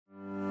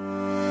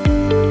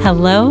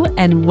Hello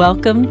and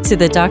welcome to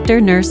the Dr.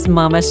 Nurse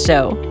Mama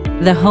Show,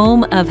 the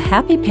home of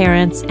happy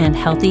parents and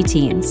healthy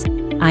teens.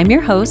 I'm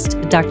your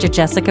host, Dr.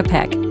 Jessica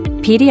Peck,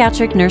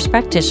 pediatric nurse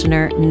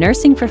practitioner,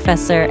 nursing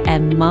professor,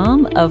 and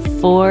mom of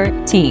 4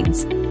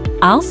 teens.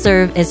 I'll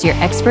serve as your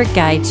expert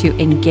guide to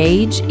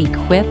engage,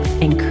 equip,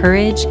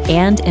 encourage,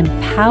 and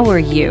empower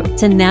you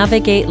to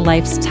navigate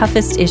life's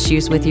toughest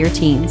issues with your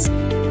teens.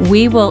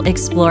 We will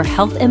explore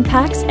health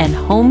impacts and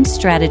home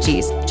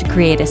strategies to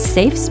create a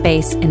safe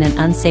space in an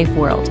unsafe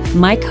world.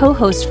 My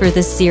co-host for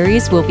this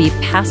series will be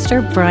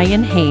Pastor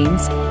Brian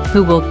Haynes,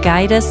 who will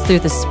guide us through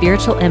the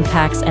spiritual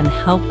impacts and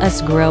help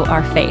us grow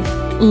our faith.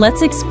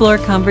 Let's explore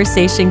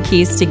conversation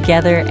keys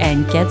together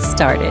and get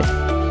started.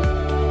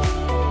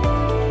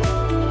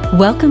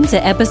 Welcome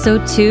to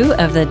episode 2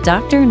 of the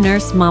Dr.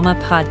 Nurse Mama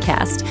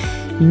podcast,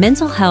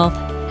 Mental Health,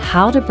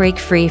 How to Break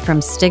Free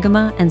from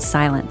Stigma and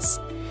Silence.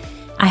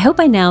 I hope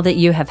by now that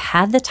you have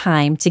had the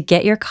time to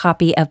get your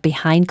copy of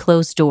Behind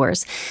Closed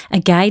Doors, a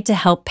guide to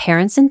help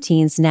parents and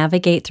teens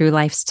navigate through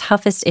life's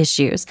toughest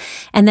issues,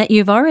 and that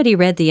you've already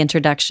read the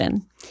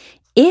introduction.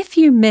 If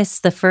you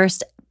missed the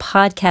first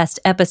podcast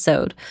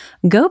episode,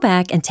 go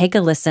back and take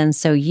a listen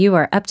so you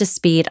are up to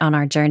speed on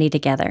our journey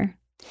together.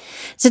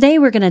 Today,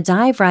 we're going to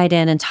dive right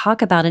in and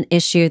talk about an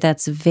issue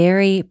that's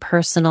very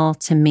personal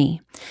to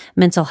me,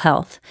 mental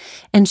health.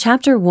 In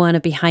Chapter 1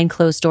 of Behind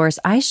Closed Doors,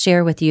 I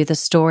share with you the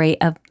story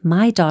of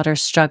my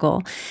daughter's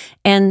struggle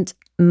and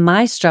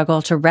my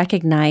struggle to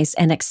recognize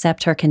and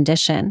accept her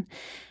condition.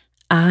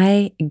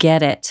 I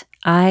get it.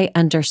 I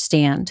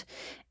understand.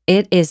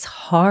 It is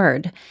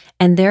hard,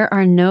 and there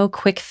are no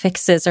quick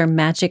fixes or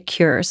magic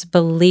cures.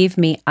 Believe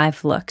me,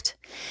 I've looked.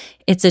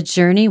 It's a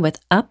journey with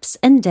ups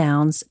and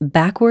downs,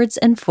 backwards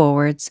and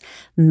forwards,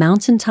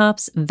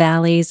 mountaintops,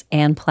 valleys,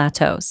 and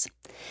plateaus.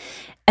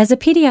 As a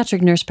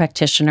pediatric nurse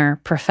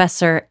practitioner,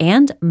 professor,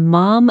 and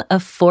mom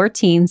of 4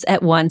 teens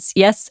at once,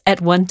 yes,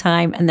 at one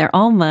time, and they're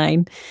all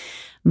mine,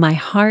 my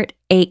heart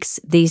aches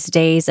these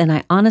days, and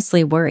I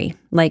honestly worry,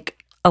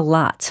 like a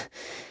lot.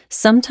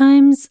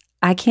 Sometimes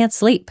I can't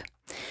sleep.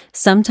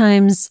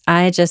 Sometimes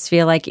I just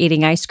feel like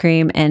eating ice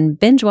cream and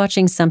binge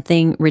watching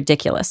something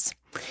ridiculous.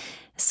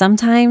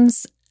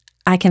 Sometimes,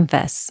 I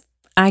confess,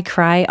 I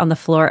cry on the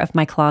floor of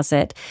my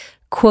closet,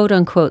 quote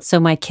unquote, so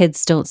my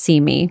kids don't see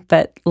me,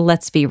 but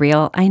let's be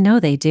real, I know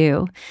they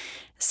do.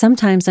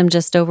 Sometimes I'm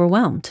just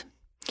overwhelmed.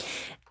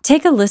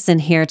 Take a listen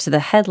here to the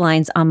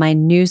headlines on my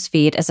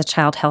newsfeed as a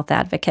child health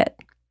advocate.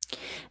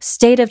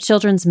 State of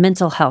children's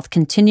mental health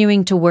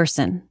continuing to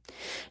worsen.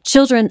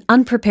 Children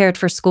unprepared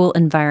for school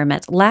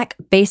environment lack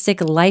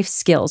basic life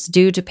skills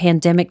due to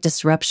pandemic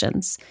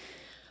disruptions.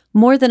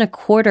 More than a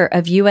quarter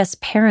of U.S.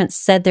 parents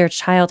said their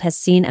child has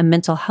seen a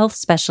mental health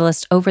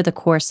specialist over the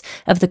course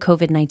of the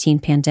COVID-19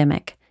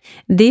 pandemic.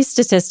 These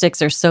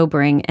statistics are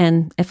sobering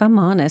and, if I'm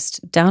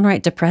honest,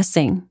 downright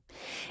depressing.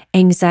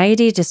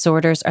 Anxiety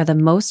disorders are the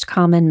most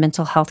common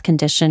mental health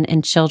condition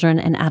in children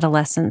and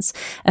adolescents,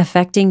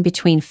 affecting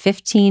between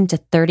 15 to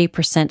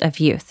 30% of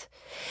youth.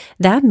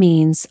 That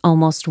means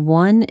almost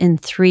 1 in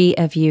 3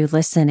 of you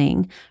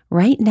listening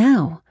right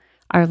now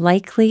are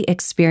likely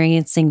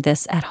experiencing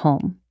this at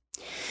home.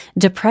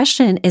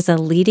 Depression is a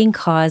leading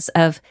cause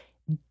of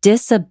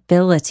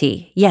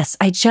disability. Yes,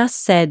 I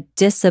just said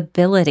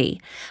disability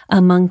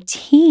among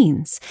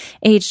teens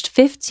aged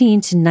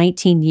 15 to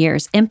 19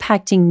 years,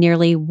 impacting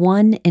nearly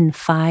 1 in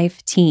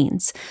 5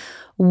 teens.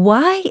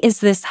 Why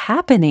is this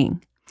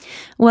happening?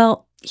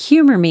 Well,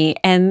 humor me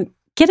and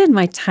get in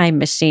my time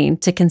machine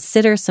to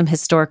consider some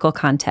historical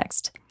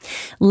context.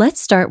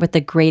 Let's start with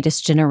the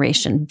greatest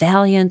generation,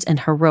 valiant and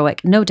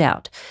heroic, no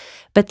doubt.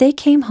 But they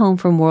came home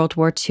from World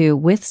War II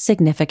with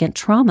significant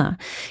trauma.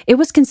 It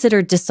was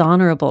considered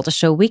dishonorable to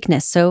show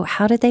weakness, so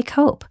how did they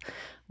cope?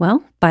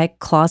 Well, by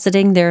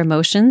closeting their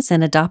emotions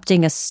and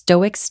adopting a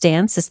stoic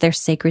stance as their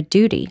sacred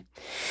duty.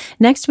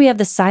 Next, we have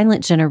the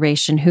silent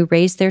generation who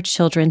raised their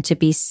children to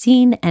be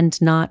seen and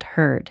not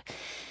heard.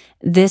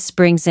 This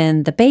brings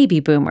in the baby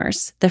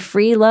boomers, the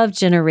free love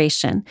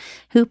generation,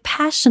 who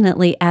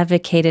passionately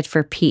advocated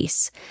for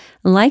peace,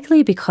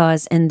 likely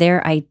because in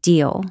their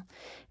ideal,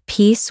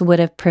 peace would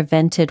have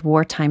prevented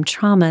wartime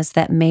traumas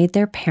that made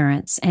their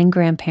parents and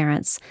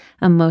grandparents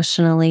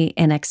emotionally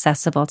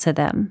inaccessible to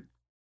them.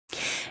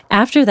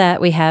 After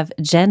that, we have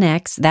Gen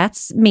X,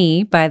 that's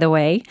me, by the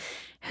way,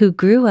 who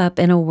grew up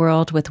in a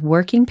world with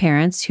working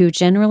parents who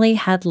generally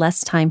had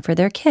less time for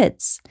their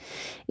kids.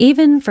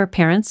 Even for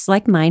parents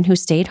like mine who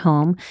stayed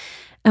home,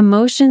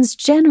 emotions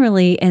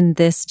generally in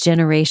this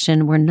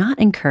generation were not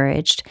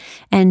encouraged,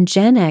 and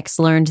Gen X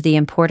learned the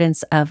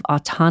importance of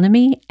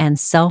autonomy and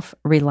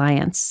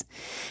self-reliance.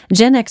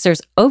 Gen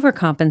Xers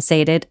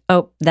overcompensated,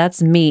 oh,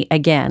 that's me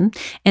again,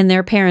 in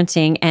their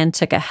parenting and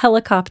took a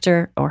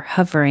helicopter or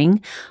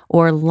hovering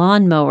or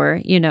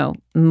lawnmower,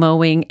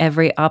 mowing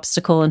every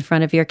obstacle in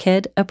front of your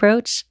kid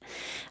approach.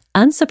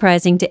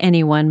 Unsurprising to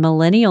anyone,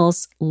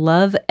 millennials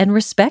love and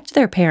respect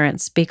their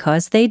parents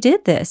because they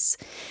did this,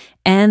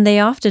 and they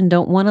often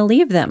don't want to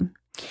leave them.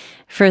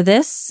 For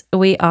this,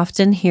 we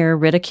often hear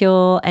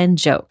ridicule and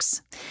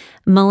jokes.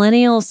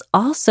 Millennials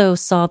also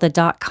saw the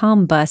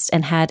dot-com bust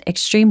and had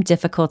extreme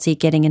difficulty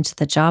getting into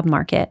the job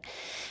market.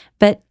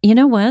 But you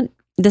know what?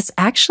 This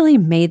actually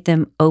made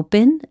them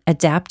open,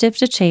 adaptive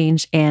to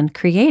change, and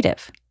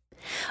creative.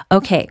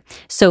 Okay,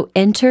 so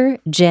enter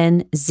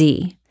Gen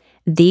Z.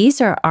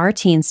 These are our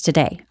teens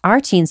today,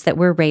 our teens that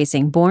we're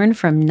raising, born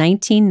from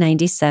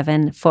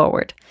 1997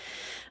 forward.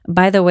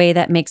 By the way,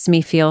 that makes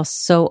me feel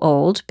so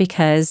old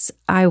because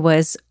I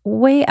was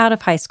way out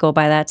of high school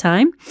by that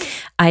time.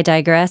 I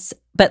digress,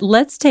 but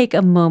let's take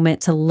a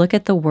moment to look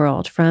at the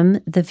world from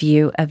the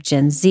view of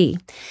Gen Z.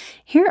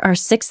 Here are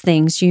 6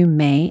 things you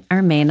may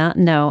or may not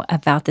know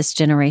about this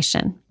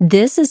generation.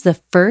 This is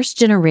the first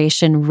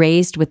generation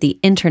raised with the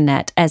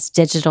internet as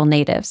digital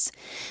natives.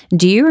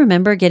 Do you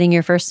remember getting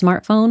your first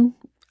smartphone?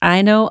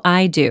 I know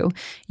I do.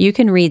 You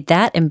can read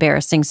that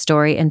embarrassing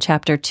story in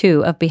Chapter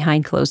 2 of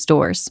Behind Closed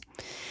Doors.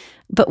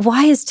 But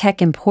why is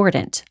tech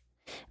important?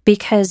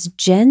 Because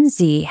Gen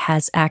Z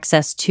has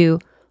access to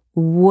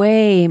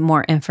way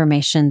more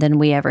information than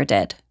we ever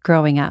did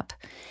growing up.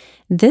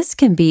 This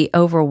can be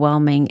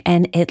overwhelming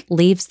and it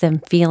leaves them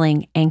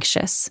feeling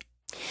anxious.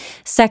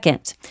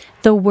 Second,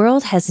 the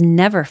world has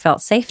never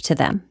felt safe to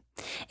them.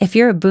 If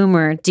you're a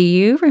boomer, do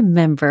you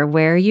remember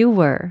where you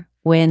were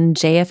when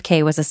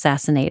JFK was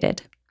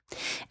assassinated?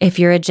 If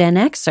you're a Gen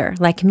Xer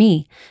like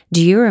me,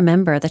 do you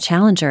remember the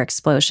Challenger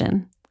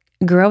explosion?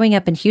 Growing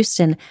up in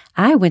Houston,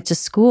 I went to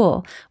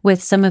school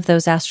with some of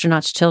those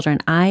astronauts' children.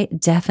 I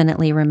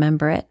definitely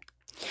remember it.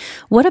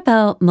 What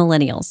about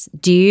millennials?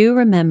 Do you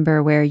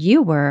remember where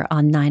you were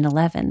on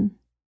 9/11?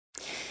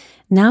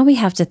 Now we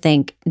have to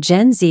think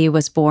Gen Z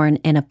was born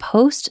in a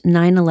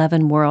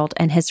post-9/11 world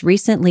and has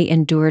recently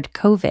endured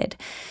COVID,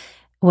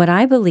 what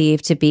I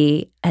believe to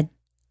be a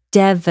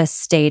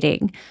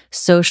devastating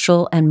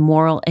social and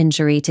moral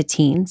injury to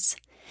teens.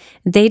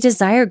 They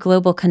desire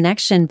global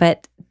connection,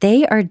 but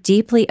they are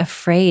deeply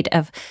afraid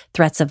of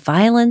threats of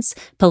violence,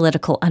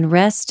 political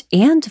unrest,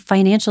 and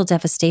financial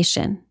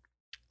devastation.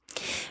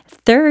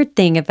 Third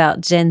thing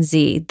about Gen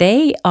Z,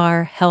 they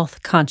are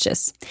health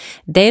conscious.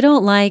 They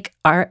don't like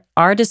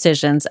our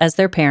decisions as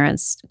their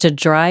parents to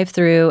drive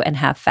through and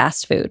have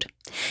fast food.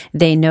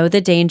 They know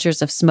the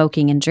dangers of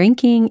smoking and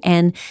drinking,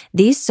 and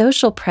these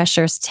social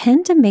pressures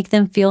tend to make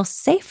them feel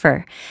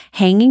safer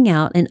hanging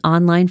out in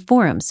online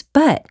forums.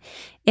 But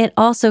it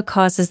also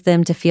causes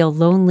them to feel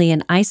lonely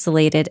and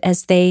isolated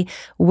as they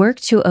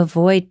work to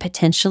avoid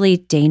potentially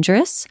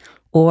dangerous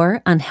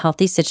or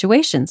unhealthy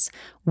situations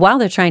while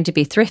they're trying to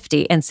be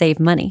thrifty and save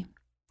money.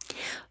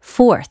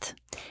 Fourth,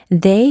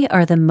 they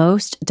are the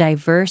most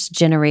diverse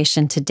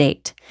generation to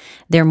date.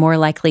 They're more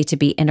likely to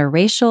be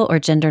interracial or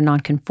gender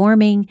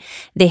nonconforming.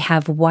 They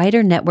have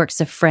wider networks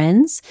of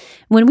friends.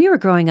 When we were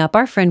growing up,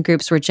 our friend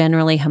groups were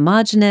generally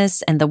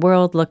homogenous and the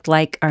world looked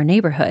like our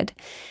neighborhood.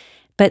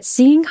 But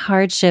seeing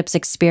hardships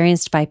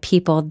experienced by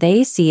people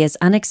they see as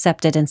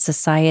unaccepted in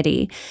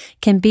society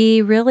can be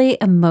really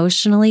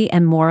emotionally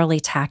and morally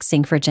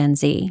taxing for Gen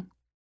Z.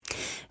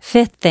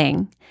 Fifth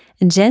thing,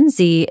 Gen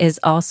Z is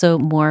also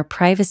more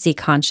privacy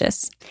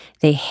conscious.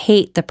 They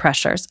hate the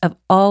pressures of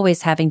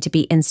always having to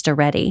be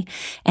Insta-ready,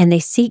 and they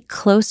seek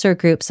closer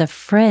groups of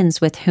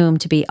friends with whom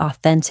to be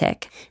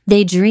authentic.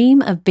 They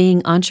dream of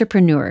being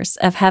entrepreneurs,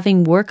 of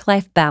having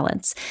work-life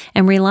balance,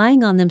 and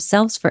relying on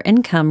themselves for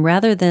income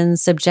rather than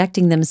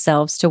subjecting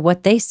themselves to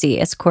what they see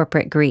as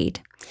corporate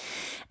greed.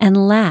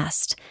 And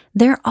last,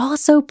 they're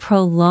also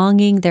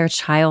prolonging their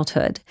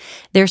childhood.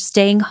 They're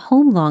staying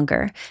home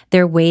longer.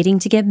 They're waiting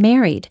to get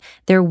married.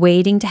 They're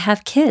waiting to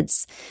have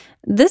kids.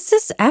 This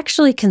is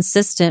actually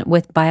consistent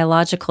with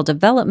biological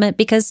development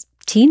because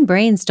teen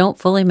brains don't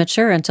fully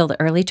mature until the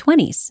early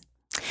 20s.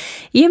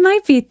 You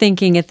might be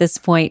thinking at this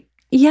point,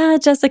 yeah,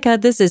 Jessica,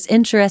 this is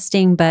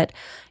interesting, but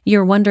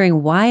you're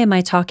wondering, why am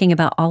I talking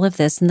about all of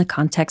this in the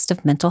context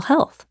of mental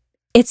health?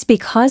 It's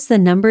because the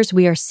numbers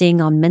we are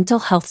seeing on mental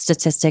health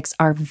statistics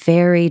are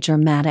very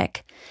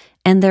dramatic,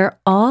 and they're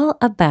all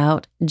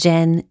about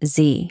Gen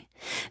Z.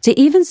 To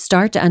even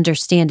start to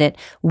understand it,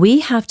 we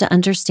have to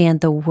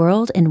understand the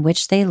world in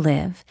which they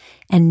live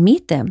and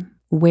meet them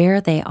where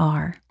they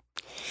are.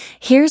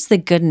 Here's the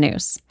good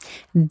news.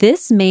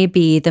 This may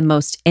be the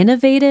most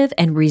innovative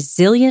and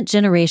resilient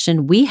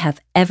generation we have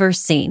ever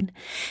seen.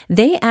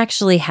 They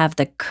actually have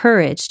the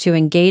courage to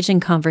engage in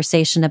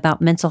conversation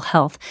about mental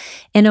health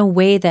in a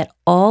way that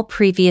all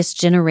previous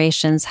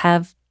generations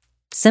have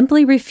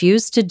simply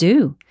refused to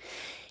do.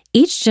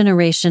 Each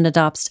generation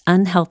adopts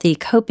unhealthy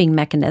coping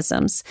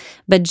mechanisms,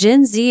 but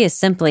Gen Z is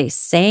simply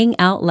saying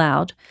out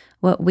loud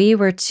what we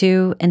were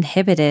too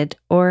inhibited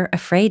or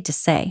afraid to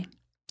say.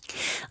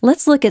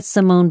 Let's look at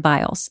Simone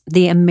Biles,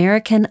 the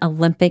American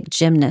Olympic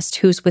gymnast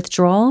whose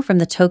withdrawal from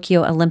the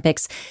Tokyo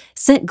Olympics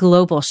sent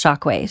global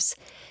shockwaves.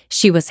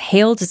 She was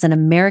hailed as an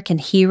American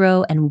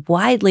hero and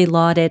widely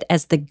lauded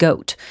as the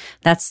GOAT.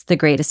 That's the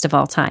greatest of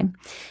all time.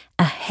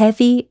 A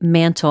heavy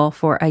mantle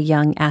for a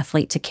young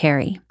athlete to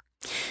carry.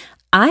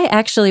 I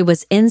actually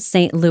was in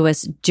St.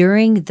 Louis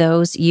during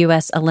those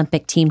U.S.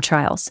 Olympic team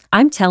trials.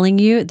 I'm telling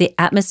you, the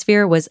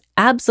atmosphere was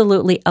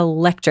absolutely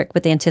electric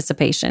with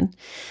anticipation.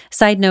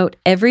 Side note,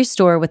 every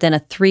store within a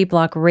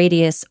 3-block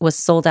radius was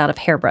sold out of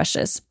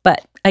hairbrushes.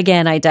 But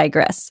again, I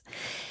digress.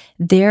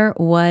 There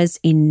was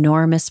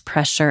enormous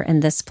pressure in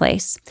this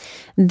place.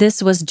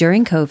 This was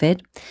during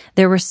COVID.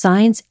 There were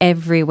signs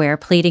everywhere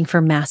pleading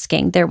for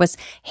masking. There was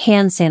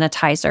hand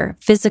sanitizer,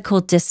 physical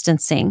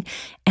distancing,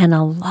 and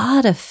a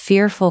lot of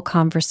fearful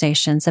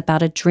conversations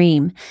about a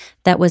dream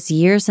that was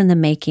years in the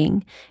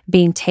making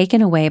being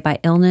taken away by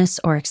illness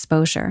or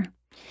exposure.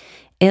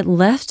 It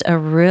left a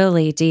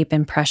really deep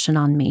impression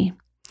on me.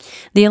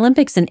 The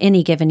Olympics in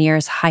any given year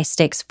is a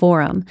high-stakes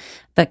forum,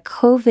 but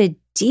COVID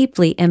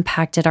deeply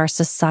impacted our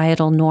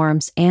societal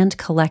norms and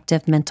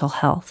collective mental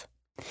health.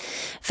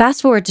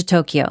 Fast forward to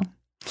Tokyo.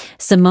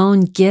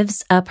 Simone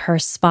gives up her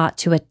spot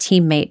to a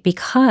teammate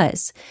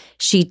because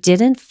she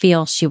didn't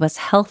feel she was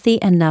healthy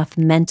enough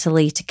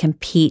mentally to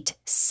compete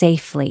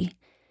safely.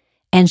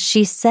 And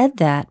she said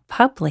that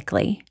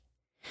publicly.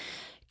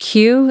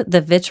 Cue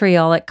the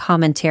vitriolic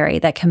commentary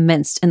that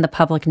commenced in the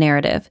public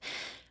narrative.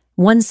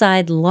 One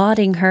side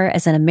lauding her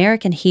as an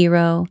American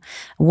hero,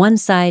 one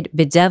side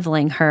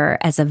bedeviling her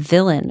as a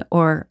villain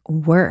or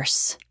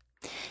worse.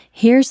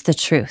 Here's the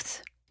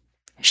truth.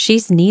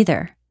 She's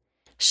neither.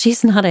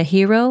 She's not a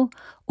hero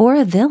or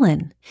a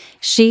villain.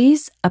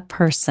 She's a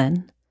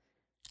person,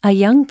 a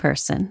young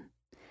person,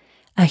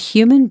 a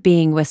human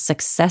being with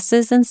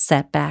successes and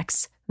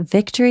setbacks,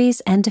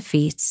 victories and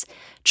defeats,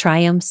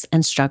 triumphs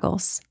and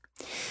struggles.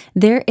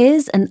 There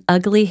is an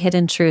ugly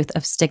hidden truth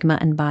of stigma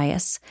and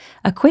bias.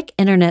 A quick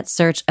internet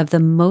search of the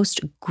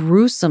most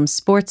gruesome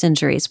sports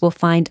injuries will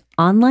find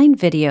online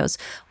videos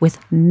with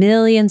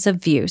millions of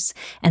views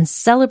and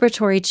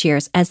celebratory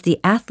cheers as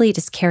the athlete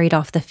is carried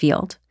off the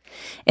field.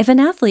 If an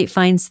athlete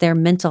finds their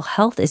mental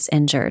health is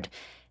injured,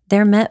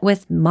 they're met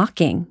with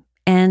mocking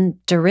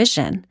and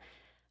derision.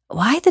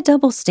 Why the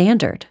double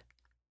standard?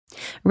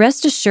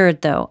 Rest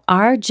assured, though,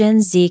 our Gen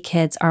Z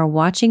kids are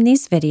watching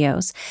these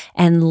videos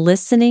and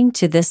listening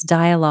to this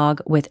dialogue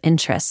with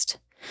interest.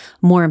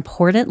 More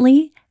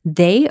importantly,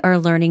 they are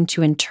learning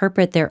to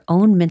interpret their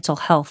own mental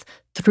health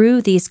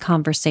through these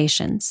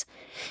conversations.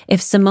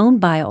 If Simone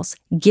Biles,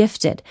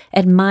 gifted,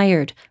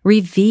 admired,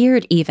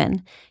 revered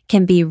even,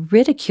 can be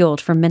ridiculed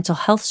for mental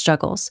health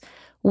struggles,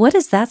 what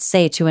does that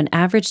say to an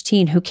average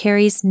teen who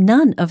carries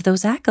none of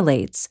those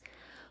accolades?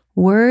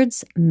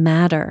 Words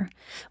matter.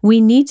 We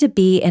need to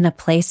be in a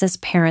place as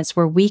parents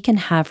where we can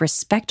have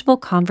respectable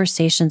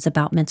conversations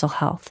about mental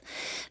health.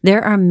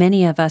 There are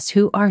many of us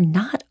who are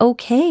not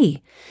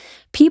okay.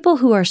 People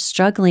who are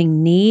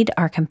struggling need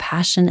our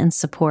compassion and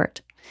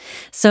support.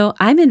 So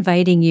I'm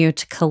inviting you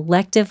to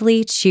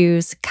collectively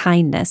choose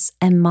kindness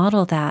and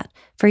model that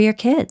for your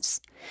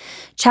kids.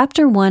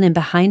 Chapter 1 in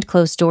Behind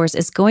Closed Doors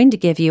is going to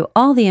give you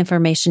all the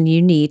information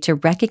you need to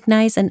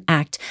recognize and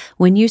act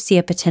when you see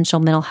a potential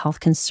mental health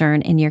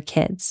concern in your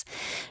kids.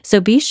 So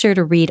be sure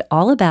to read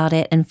all about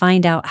it and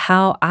find out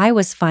how I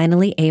was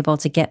finally able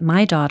to get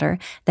my daughter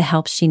the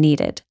help she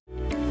needed.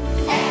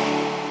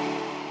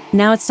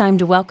 Now it's time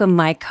to welcome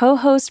my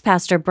co-host,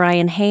 Pastor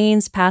Brian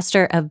Haynes,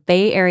 pastor of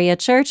Bay Area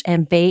Church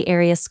and Bay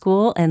Area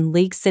School in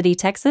League City,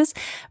 Texas.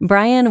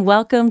 Brian,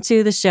 welcome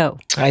to the show.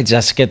 Hi,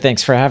 Jessica.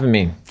 Thanks for having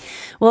me.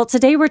 Well,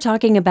 today we're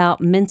talking about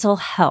mental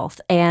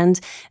health, and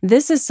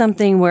this is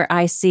something where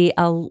I see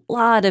a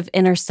lot of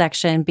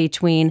intersection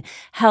between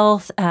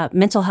health,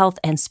 mental health,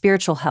 and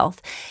spiritual health.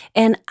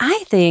 And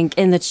I think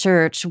in the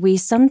church, we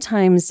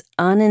sometimes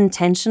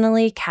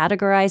unintentionally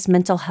categorize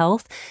mental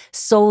health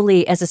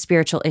solely as a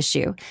spiritual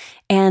issue.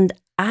 And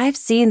I've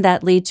seen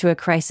that lead to a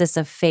crisis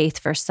of faith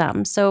for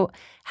some. So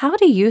how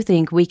do you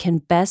think we can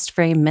best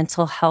frame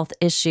mental health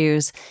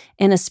issues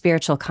in a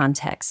spiritual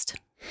context?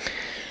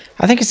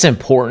 I think it's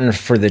important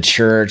for the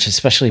church,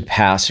 especially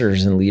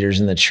pastors and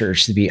leaders in the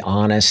church, to be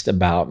honest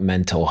about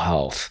mental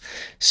health.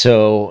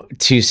 So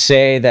to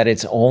say that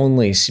it's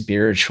only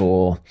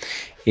spiritual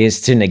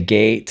is to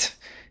negate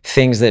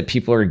things that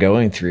people are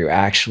going through.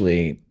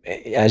 Actually,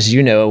 as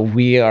you know,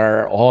 we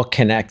are all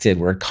connected.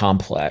 We're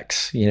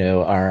complex.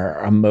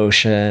 Our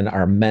emotion,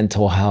 our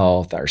mental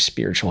health, our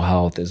spiritual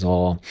health is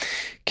all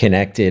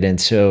connected. And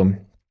so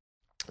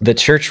the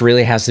church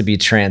really has to be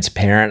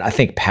transparent. I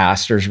think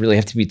pastors really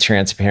have to be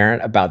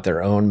transparent about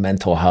their own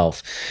mental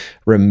health,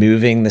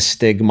 removing the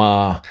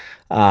stigma,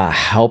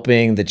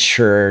 helping the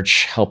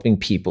church, helping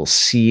people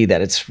see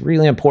that it's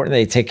really important that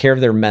they take care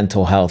of their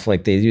mental health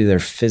like they do their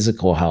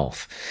physical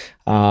health.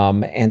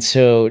 And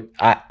so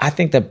I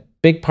think the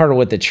big part of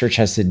what the church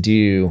has to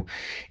do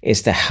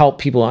is to help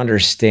people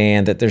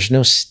understand that there's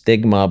no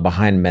stigma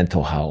behind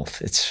mental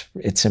health.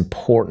 It's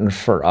important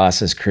for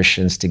us as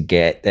Christians to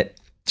get that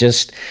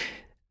just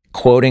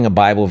quoting a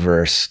Bible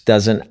verse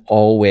doesn't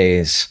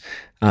always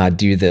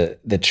do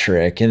the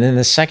trick. And then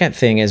the second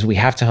thing is we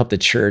have to help the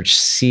church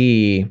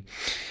see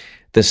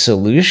the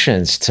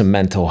solutions to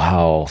mental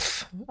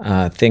health,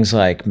 things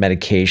like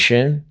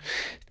medication,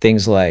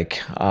 things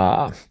like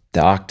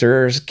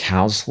doctors,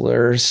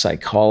 counselors,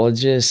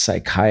 psychologists,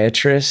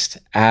 psychiatrists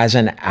as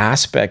an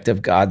aspect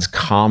of God's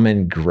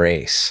common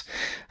grace.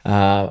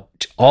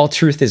 All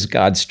truth is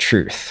God's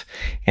truth.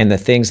 And the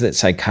things that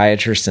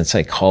psychiatrists and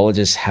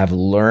psychologists have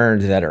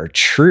learned that are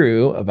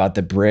true about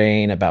the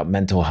brain, about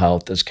mental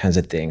health, those kinds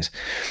of things,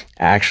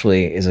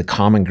 actually is a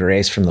common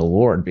grace from the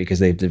Lord, because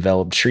they've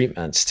developed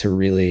treatments to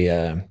really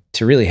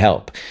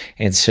help.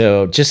 And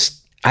so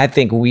I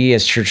think we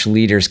as church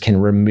leaders can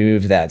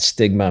remove that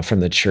stigma from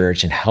the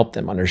church and help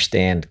them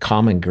understand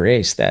common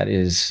grace that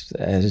is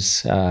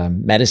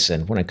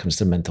medicine when it comes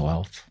to mental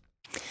health.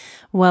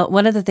 Well,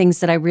 one of the things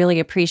that I really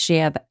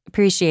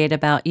appreciate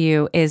about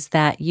you is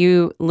that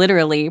you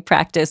literally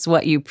practice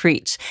what you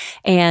preach.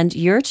 And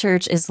your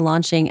church is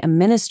launching a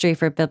ministry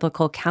for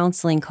biblical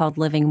counseling called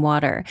Living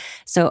Water.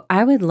 So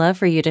I would love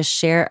for you to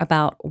share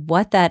about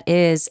what that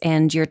is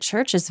and your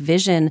church's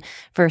vision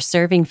for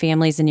serving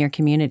families in your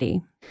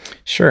community.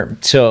 Sure.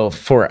 So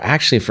for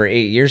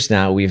 8 years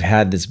now, we've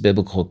had this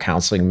biblical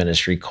counseling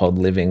ministry called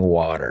Living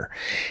Water.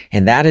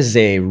 And that is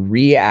a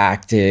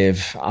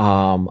reactive,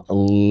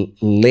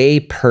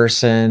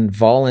 layperson,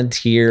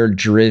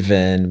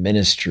 volunteer-driven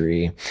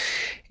ministry.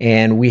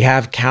 And we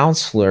have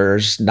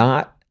counselors,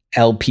 not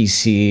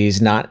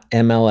LPCs, not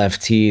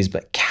MLFTs,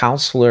 but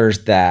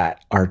counselors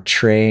that are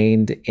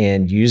trained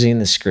in using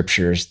the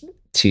scriptures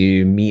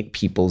to meet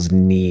people's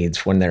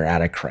needs when they're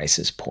at a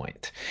crisis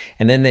point.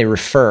 And then they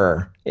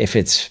refer if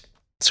it's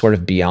sort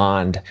of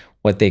beyond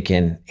what they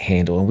can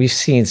handle. And we've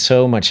seen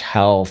so much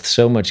health,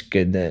 so much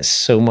goodness,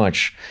 so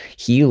much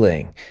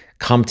healing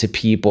come to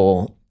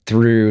people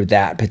through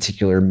that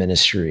particular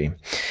ministry.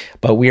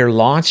 But we are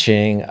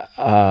launching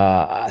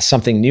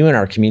something new in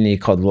our community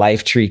called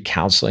Life Tree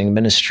Counseling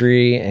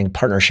Ministry in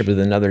partnership with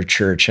another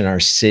church in our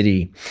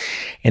city.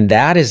 And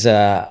that is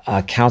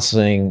a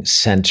counseling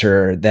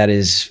center that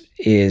is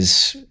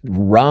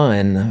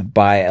run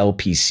by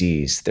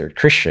LPCs. They're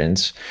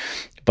Christians,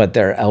 but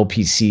they're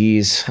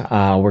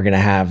LPCs. We're going to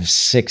have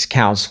 6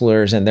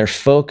 counselors, and their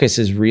focus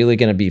is really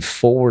going to be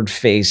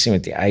forward-facing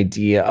with the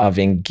idea of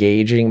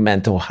engaging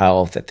mental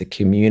health at the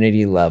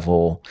community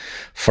level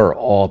for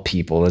all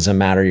people. It doesn't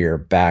matter your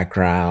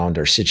background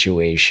or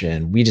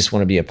situation. We just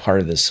want to be a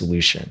part of the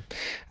solution.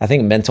 I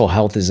think mental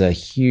health is a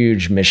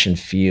huge mission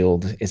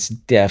field. It's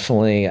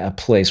definitely a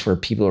place where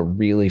people are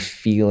really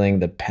feeling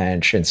the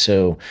pinch. And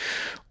so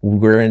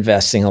we're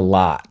investing a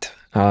lot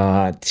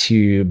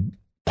to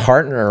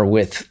partner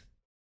with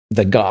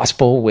the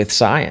gospel, with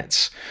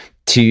science,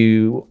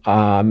 to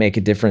make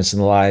a difference in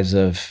the lives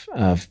of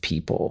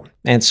people.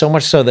 And so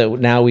much so that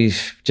now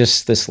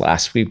this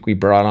last week, we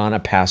brought on a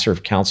pastor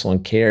of counsel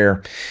and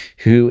care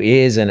who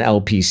is an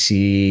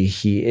LPC.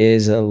 He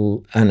is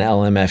an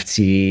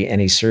LMFT, and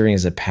he's serving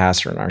as a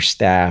pastor on our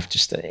staff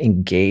just to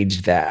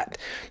engage that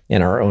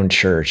in our own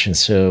church. And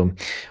so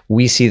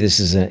we see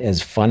this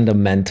as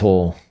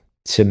fundamental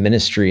to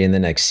ministry in the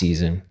next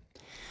season.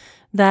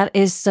 That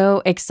is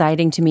so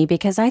exciting to me,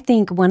 because I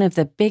think one of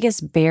the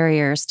biggest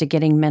barriers to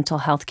getting mental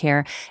health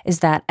care is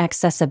that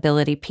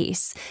accessibility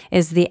piece,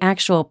 is the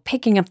actual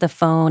picking up the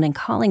phone and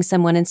calling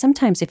someone. And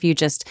sometimes if you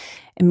just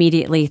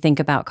immediately think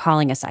about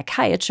calling a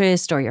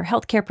psychiatrist or your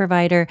healthcare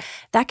provider,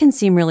 that can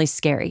seem really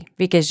scary,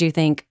 because you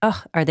think,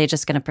 oh, are they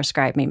just going to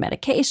prescribe me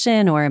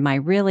medication, or am I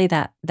really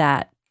that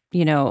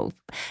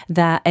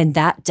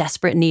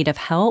desperate need of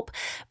help?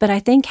 But I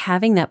think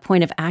having that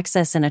point of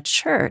access in a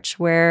church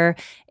where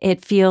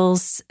it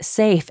feels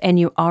safe and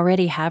you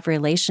already have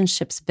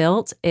relationships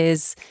built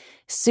is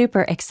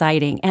super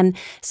exciting. And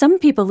some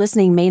people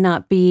listening may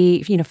not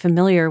be,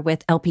 familiar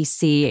with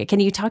LPC.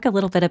 Can you talk a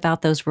little bit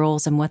about those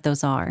roles and what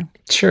those are?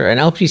 Sure. An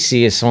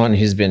LPC is someone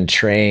who's been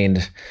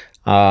trained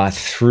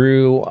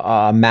through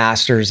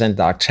master's and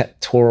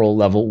doctoral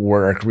level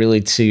work,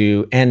 really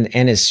and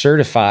is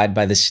certified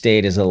by the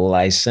state as a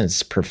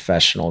licensed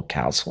professional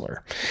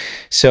counselor.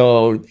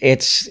 So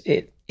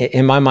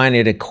in my mind,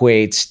 it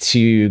equates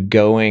to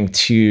going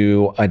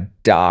to a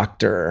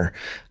doctor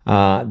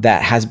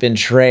that has been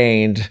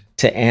trained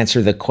to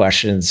answer the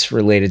questions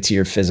related to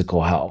your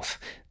physical health.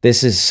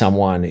 This is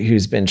someone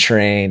who's been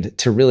trained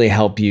to really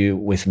help you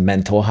with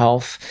mental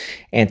health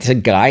and to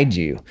guide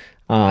you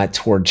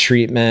toward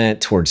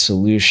treatment, toward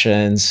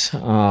solutions,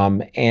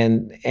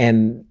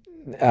 and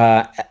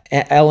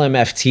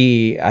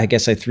LMFT, I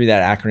guess I threw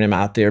that acronym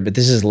out there, but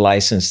this is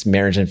licensed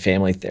marriage and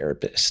family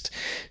therapist.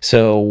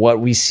 So what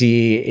we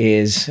see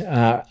is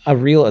a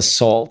real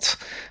assault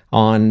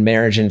on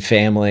marriage and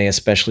family,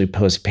 especially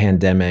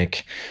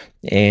post-pandemic.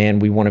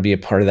 And we want to be a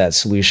part of that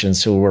solution.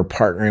 So we're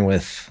partnering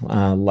with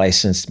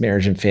licensed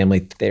marriage and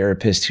family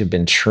therapists who've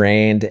been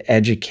trained,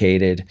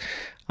 educated,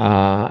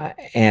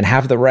 and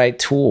have the right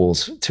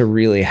tools to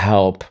really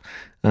help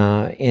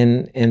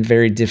in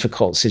very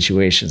difficult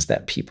situations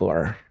that people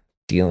are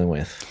dealing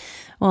with.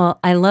 Well,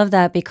 I love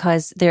that,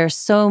 because there are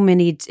so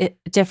many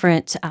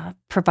different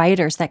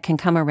providers that can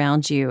come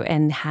around you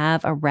and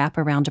have a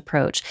wraparound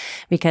approach,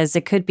 because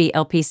it could be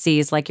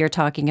LPCs like you're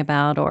talking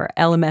about, or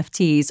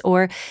LMFTs,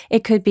 or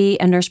it could be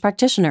a nurse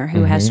practitioner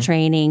who has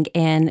training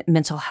in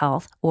mental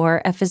health,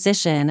 or a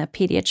physician, a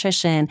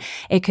pediatrician.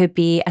 It could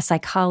be a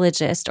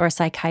psychologist or a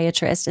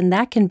psychiatrist, and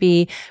that can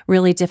be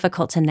really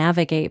difficult to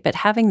navigate. But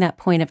having that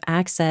point of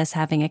access,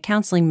 having a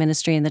counseling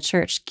ministry in the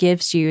church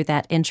gives you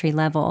that entry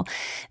level.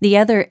 The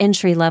other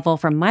entry level,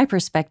 from my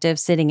perspective,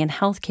 sitting in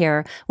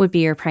healthcare, would be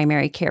your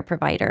primary care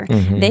provider.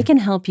 They can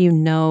help you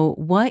know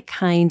what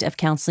kind of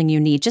counseling you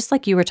need, just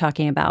like you were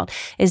talking about.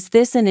 Is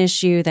this an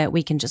issue that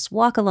we can just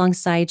walk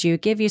alongside you,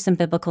 give you some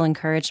biblical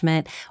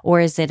encouragement,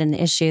 or is it an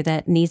issue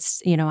that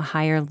needs, a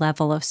higher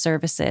level of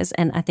services?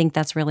 And I think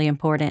that's really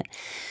important.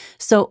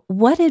 So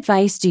what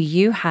advice do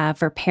you have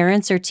for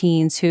parents or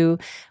teens who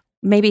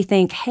maybe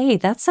think, hey,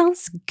 that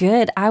sounds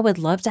good, I would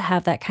love to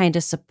have that kind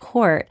of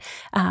support,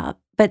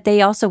 but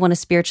they also want to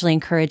spiritually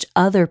encourage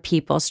other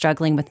people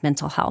struggling with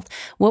mental health?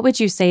 What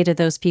would you say to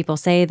those people?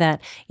 Say that,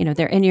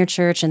 they're in your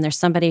church and there's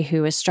somebody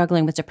who is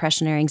struggling with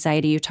depression or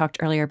anxiety. You talked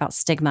earlier about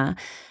stigma.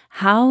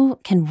 How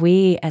can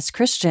we as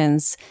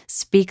Christians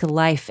speak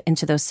life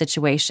into those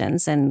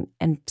situations and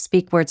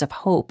speak words of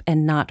hope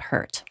and not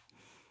hurt?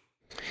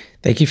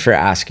 Thank you for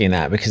asking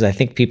that, because I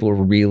think people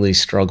really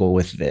struggle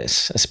with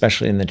this,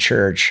 especially in the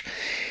church.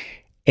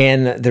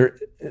 And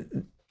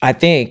I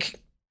think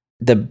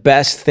the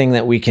best thing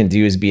that we can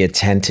do is be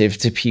attentive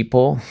to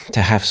people,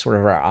 to have sort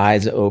of our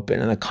eyes open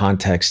in the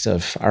context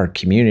of our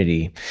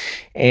community.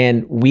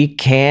 And we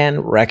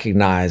can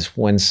recognize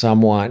when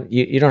someone,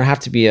 you don't have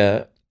to be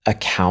a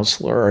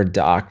counselor or a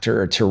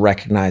doctor to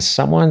recognize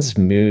someone's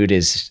mood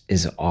is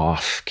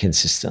off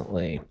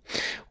consistently,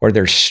 or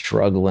they're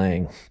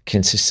struggling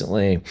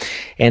consistently.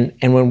 And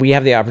when we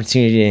have the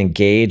opportunity to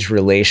engage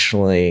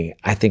relationally,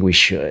 I think we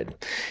should.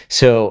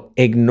 So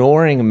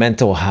ignoring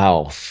mental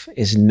health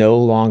is no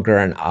longer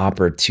an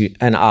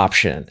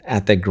option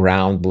at the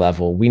ground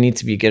level. We need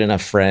to be good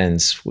enough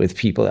friends with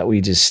people that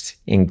we just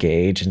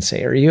engage and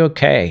say, "Are you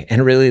okay?"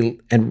 And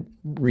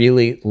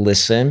really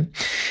listen.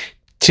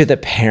 To the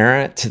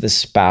parent, to the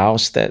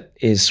spouse that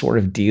is sort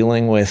of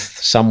dealing with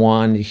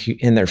someone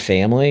in their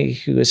family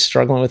who is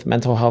struggling with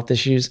mental health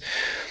issues,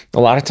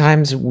 a lot of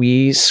times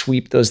we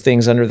sweep those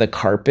things under the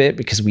carpet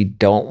because we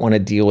don't want to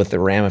deal with the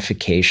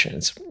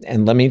ramifications.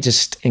 And let me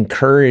just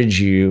encourage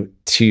you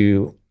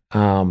to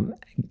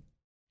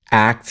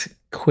act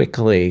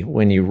quickly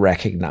when you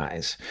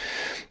recognize.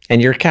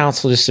 And your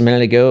counsel just a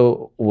minute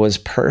ago was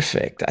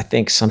perfect. I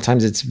think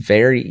sometimes it's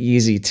very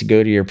easy to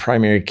go to your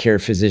primary care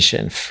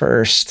physician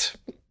first.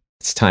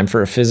 It's time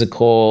for a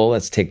physical.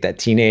 Let's take that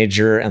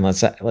teenager and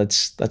let's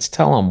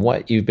tell them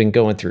what you've been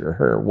going through, or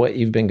her, what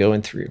you've been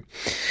going through.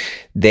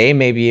 They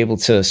may be able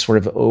to sort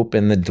of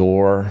open the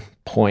door,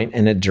 point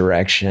in a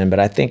direction, but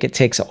I think it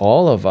takes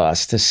all of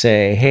us to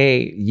say,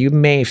 hey, you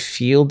may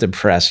feel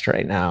depressed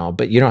right now,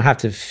 but you don't have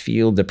to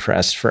feel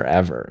depressed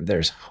forever.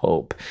 There's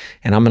hope.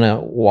 And I'm going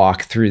to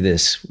walk through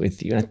this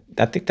with you. And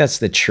I think that's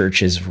the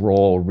church's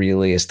role,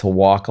 really, is to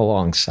walk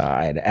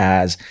alongside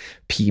as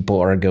people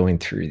are going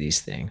through these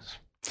things.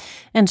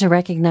 And to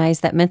recognize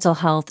that mental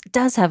health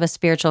does have a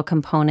spiritual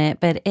component,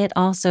 but it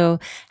also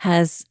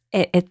has,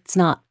 it's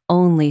not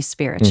only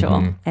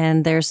spiritual.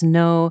 And there's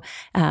no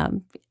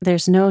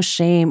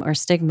shame or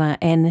stigma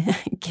in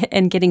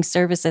getting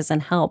services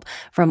and help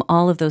from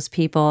all of those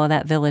people,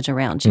 that village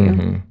around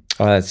you.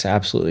 Oh, that's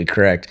absolutely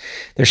correct.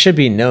 There should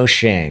be no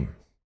shame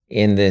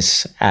in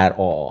this at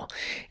all.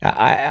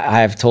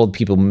 I've told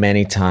people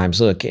many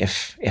times, look,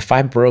 if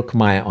I broke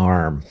my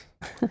arm,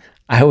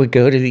 I would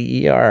go to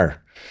the ER.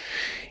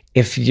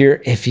 If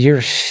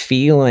you're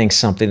feeling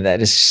something that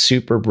is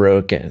super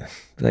broken,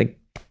 like,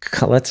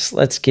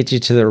 let's get you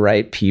to the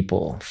right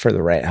people for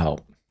the right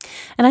help.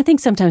 And I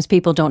think sometimes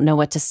people don't know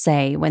what to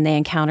say when they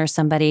encounter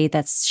somebody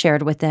that's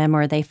shared with them,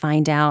 or they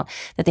find out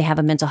that they have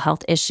a mental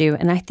health issue.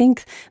 And I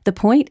think the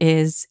point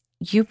is,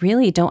 you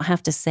really don't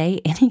have to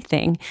say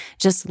anything.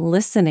 Just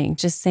listening,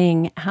 just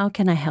saying, how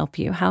can I help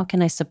you? How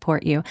can I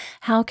support you?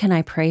 How can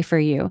I pray for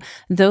you?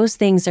 Those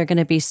things are going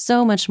to be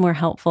so much more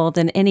helpful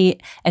than any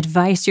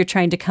advice you're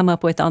trying to come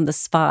up with on the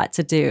spot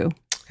to do.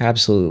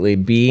 Absolutely.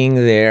 Being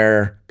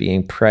there,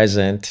 being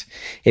present.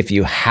 If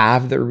you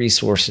have the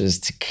resources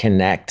to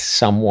connect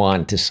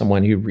someone to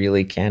someone who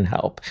really can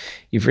help,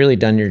 you've really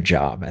done your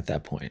job at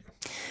that point.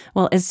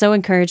 Well, it's so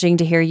encouraging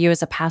to hear you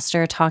as a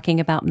pastor talking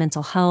about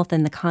mental health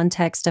in the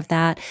context of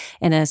that,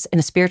 in a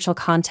spiritual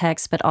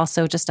context, but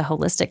also just a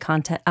holistic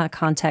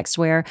context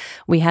where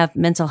we have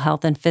mental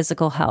health and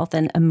physical health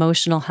and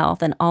emotional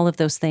health and all of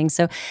those things.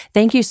 So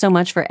thank you so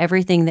much for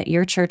everything that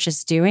your church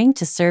is doing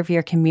to serve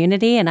your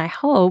community. And I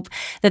hope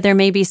that there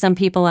may be some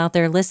people out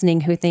there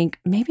listening who think,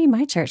 maybe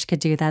my church could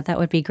do that. That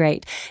would be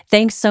great.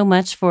 Thanks so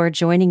much for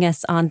joining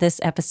us on this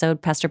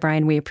episode, Pastor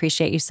Brian. We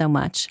appreciate you so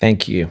much.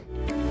 Thank you.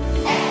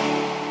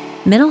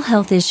 Mental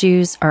health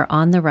issues are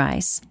on the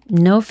rise.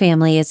 No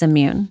family is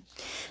immune.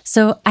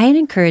 So I'd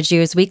encourage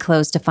you as we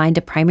close to find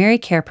a primary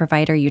care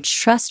provider you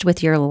trust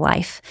with your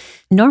life.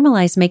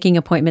 Normalize making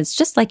appointments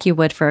just like you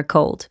would for a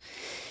cold.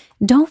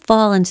 Don't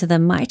fall into the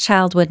 "my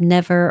child would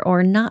never"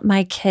 or "not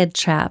my kid"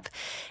 trap.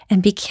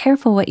 And be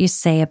careful what you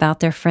say about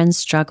their friends'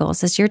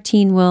 struggles, as your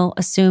teen will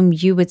assume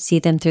you would see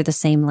them through the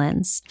same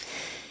lens.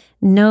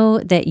 Know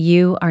that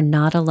you are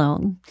not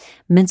alone.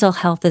 Mental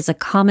health is a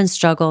common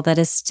struggle that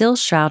is still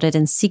shrouded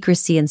in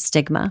secrecy and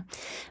stigma.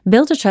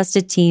 Build a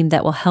trusted team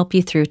that will help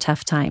you through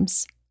tough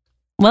times.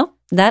 Well,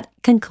 that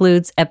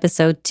concludes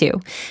episode 2.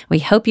 We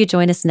hope you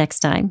join us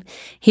next time.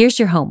 Here's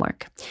your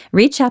homework.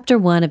 Read chapter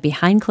 1 of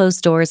Behind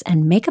Closed Doors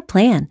and make a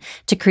plan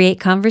to create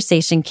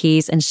conversation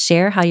keys and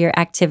share how your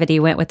activity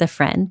went with a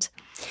friend.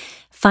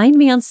 Find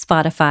me on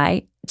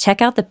Spotify.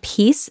 Check out the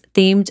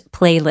peace-themed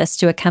playlist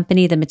to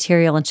accompany the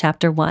material in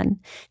Chapter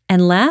 1.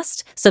 And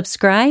last,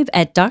 subscribe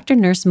at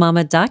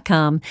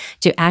drnursemama.com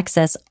to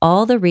access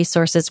all the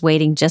resources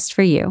waiting just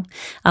for you.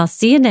 I'll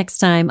see you next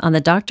time on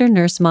the Dr.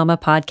 Nurse Mama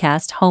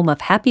podcast, home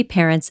of happy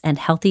parents and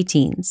healthy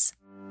teens.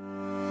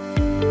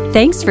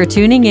 Thanks for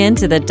tuning in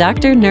to the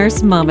Dr.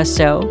 Nurse Mama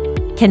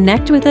Show.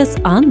 Connect with us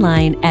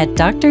online at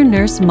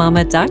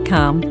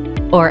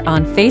drnursemama.com or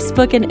on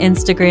Facebook and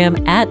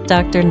Instagram at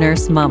Dr.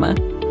 Nurse Mama.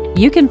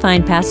 You can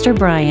find Pastor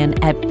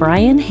Brian at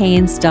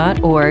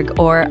brianhaines.org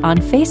or on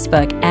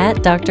Facebook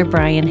at Dr.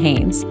 Brian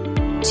Haines.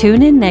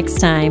 Tune in next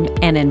time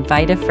and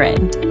invite a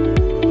friend.